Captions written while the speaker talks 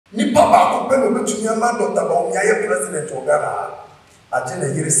back when we to your man, Dr. Bawumia, president of Ghana. I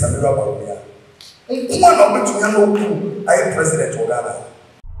didn't hear Samira Bawumia. One of the two I am president of Ghana.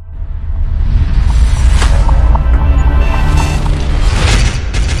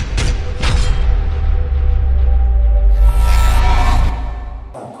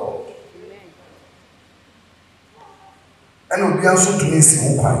 And we answer to me, see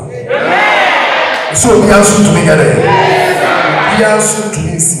who so we answer to me, we answer to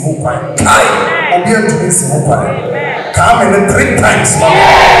me, see who Kai, we answer to me, see who come in 3 times.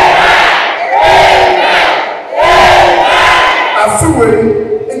 I feel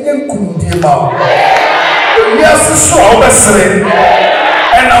and you couldn't be about. We are so obviously,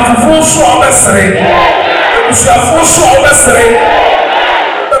 and I'm full so obviously, we shall full so obviously.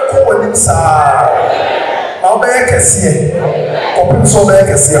 The call inside. Now be a cassia, open so be a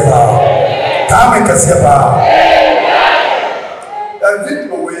cassia bar. Come a cassia bar. A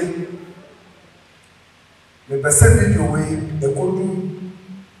video way, the percent video way, the good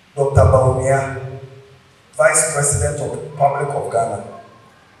Dr. Bawumia, Vice President of the Republic of Ghana.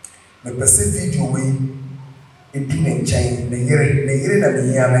 The percent video way, it didn't change. The year na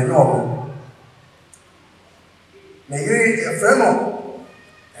me here, I know. The year, a friend of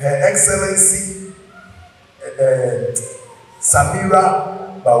Her Excellency. Samira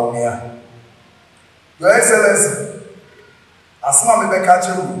Bawumia. Your Excellency, as my baby catch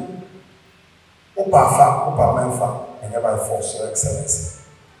you, Opa Menfa, and never force Your Excellency.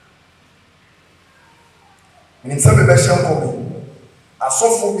 In some besham coming, I saw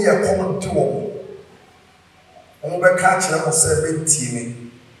for me a common to woman. Only catch them or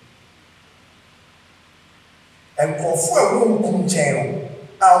 17. And for a room channel,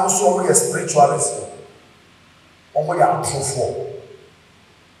 I also a spiritualist. Omo ya trufo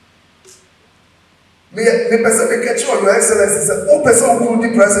me person be catch Your Excellency say o person who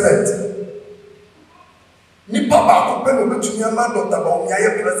the president ni papa ko pe no betumi ama Dr.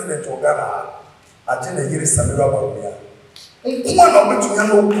 Bawumia president of Ghana aje na yiri Samira Bawumia nko na betumi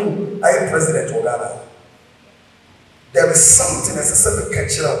ama oku aye president of Ghana. There is something necessary to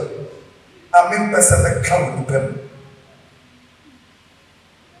catch you. I mean person be come with them.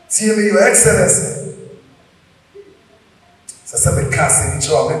 See me Your Excellency. Sabe casa ni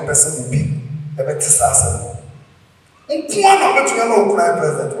cho ame person bi e be tisasa nko na betu ya na okura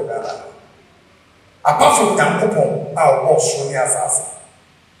president of Ghana apart from Yankopon a o so ni asase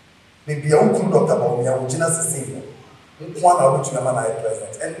me bia okuru Dr. Bawumia o gina sisi nko na betu ya na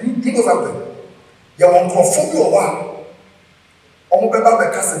president and you know something ya won crofo bi o wa omo be ba be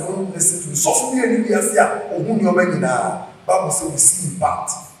kasa no listen to so for me ani bi ase a ohun ni o ba nyina Bible say we see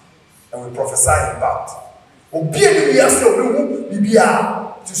impact and we prophesy impact. Obi eni yase obehu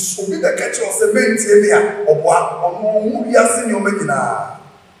bibia to obi the catch of cement area oboa omo yase ni omagina.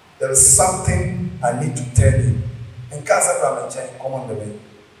 There is something I need to tell you. In case I'm change common the way.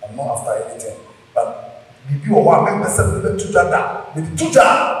 I'm not after anything. But bibi o wa me person be tujada. Be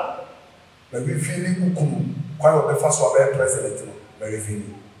tuja. We feeling ukunu. Kwa obe first wa be president no. We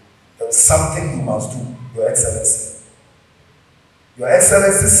feeling. There is something you must do, Your Excellency. Your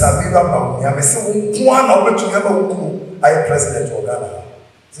Excellency Samira Bawumia, I say, one over to Yamu, I am president of Ghana.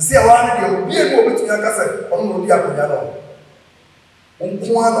 To see a one, be able to Yakasa, on Yakunano.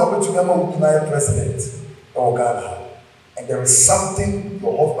 One over to Yamu, I am president of Ghana. And there is something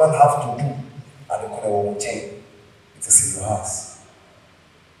your husband have to do at the corner of chain. It is in your hands.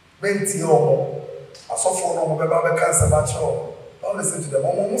 Bentio, I saw for no Baba cancer macho. Don't listen to them.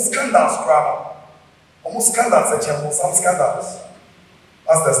 Almost scandals, crap. Almost scandals, some scandals.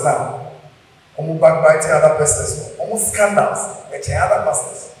 Pastors now, almost backbiting other pastors, almost scandals, other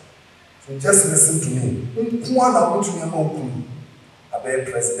pastors. So just listen to me. One I want to be a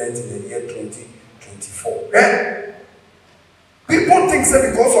president in the year 2024. Okay? People think that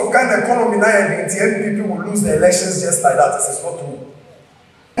because of Ghana economy now and the NPP people will lose the elections just like that. This is not true.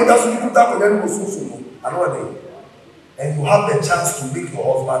 But that's what people talk about. And you have the chance to make your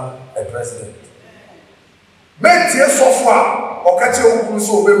husband a president. Men tie so far o ka che okuru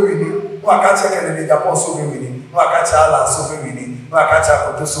so be wini no aka che Kennedy Japan so be wini no aka che Ala so be wini no aka che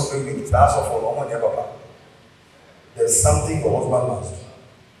Akoto so be wini that's all for no money papa. There's something your husband must do.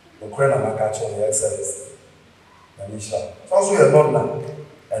 The crown of aka che Your Excellency Anisha so also your lord na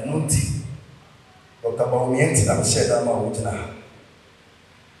and no tea Dr. Bawumia nti na share that man with na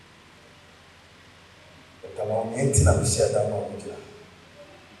Dr. Bawumia nti na share that man with na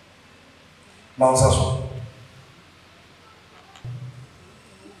Mausa so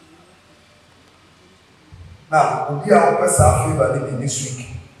now, we are open favor this week.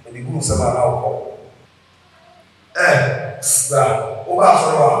 And the good summer now. Over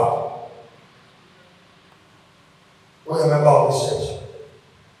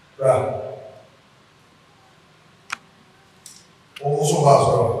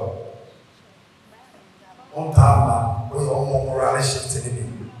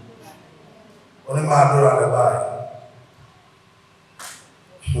Only Madura the buy.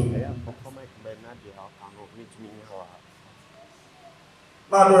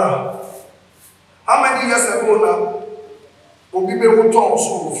 Madura, how many years ago now? Obi be wo talk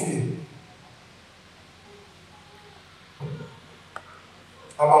so feel.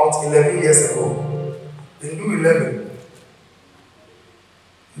 About 11 years ago. They do 11.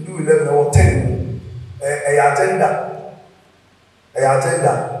 They do 11 or 10. A agenda.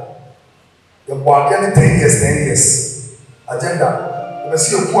 The board 10 years. Agenda. You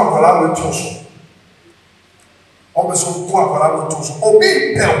see a poor Palawa Toso. Also, poor Palawa Toso.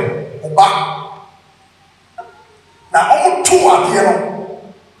 Obi Pel, Oba. Now, almost 2 at the end.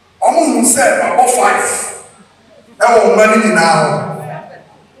 Almost said about 5. That was money now.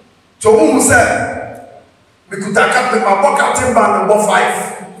 So, who said, we could take up the Captain Band number 5.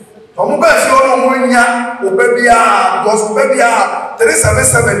 So, who bet you on Winya, Obebia, because Obebia,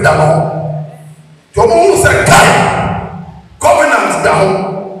 377 down. So, who said, Covenant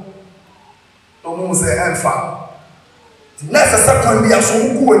down. So, who said, Alpha. The next second, we are so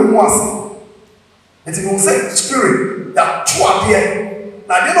good and was. It is say spirit that 2 at the end.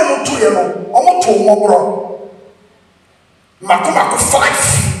 Now, they don't know 2 years, almost 2 more. Makumako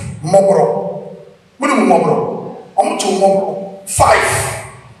 5. Mobro. Munu mobro. To mobro.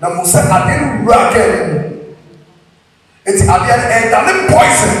 5. Na musa adenu again. It's again and the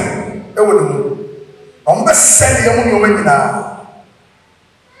poison. E wo mu. Be send ye mu nyoma nyina.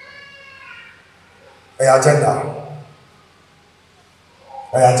 Agenda.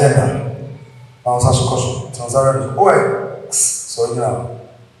 Pausa sokoso. Transara. Oi. So you know.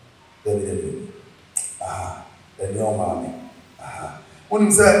 Debi. Debi o mami. When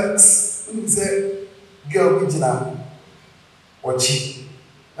you say, girl, we did not watch it.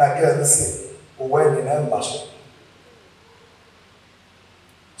 That girl say, where the name muscle.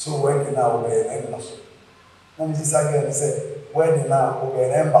 So, where the now obey an muscle. When this again say, where the now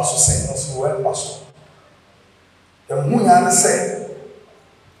obey an muscle, say, no, so where muscle. The moon say,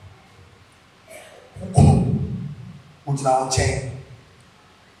 which now chain.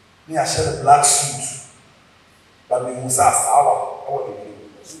 Me, I shed a black suit, but me, Musa, sour.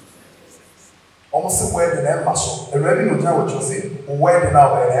 Almost where the name muscle. The revenue what you say, where the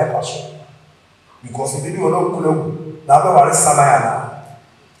now where the name muscle. Because if you do not cool, now there is Samayana.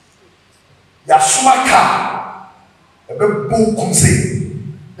 Yashumaka, a big boom comes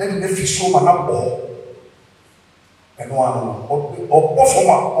in. Then the fish show man up and one or both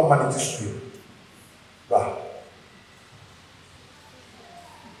on money street. But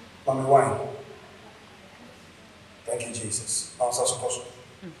Mommy wine. Thank you, Jesus. I'm so supposed.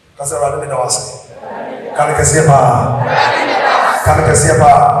 Kasi rado na wase. Kami kasi pa.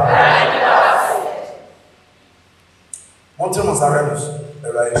 Monte Mozarenos,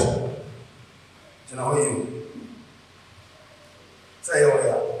 right? You know you. Say oh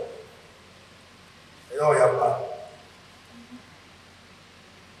yeah, pa.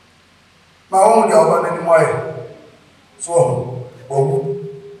 Ma omo dia oba ni mo e. So, bobu.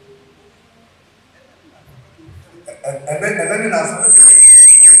 And then in answer.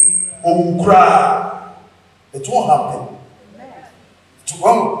 It won't happen. It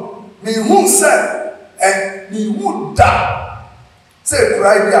won't. Me who said, and me would die. Say,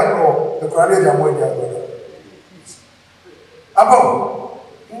 cry the abroad, the cry the among the abroad. Above,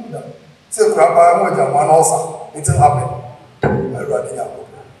 say, cry by the one also. It will happen. I rather it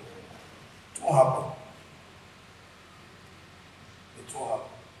won't happen. It won't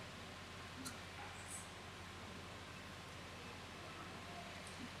happen.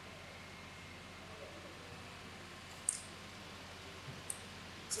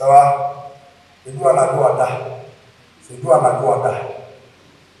 Sawa, edu anadu ada. Edu anadu ada.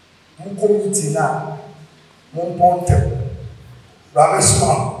 Muko miti na, mumponte. Rabe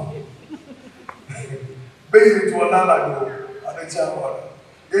suma. Beyi tu anala do. Adecha wala.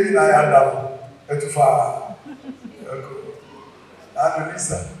 Yeni na ya da. Etufa. Anu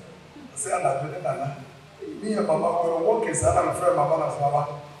Lisa. Say anadu de nana. Me and mama were working. Sana my friend mama na mama.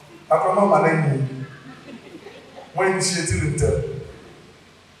 Akwa mama na ni. Mo initiate it.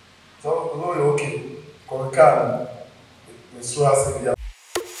 So, okay, Korkan, Mr.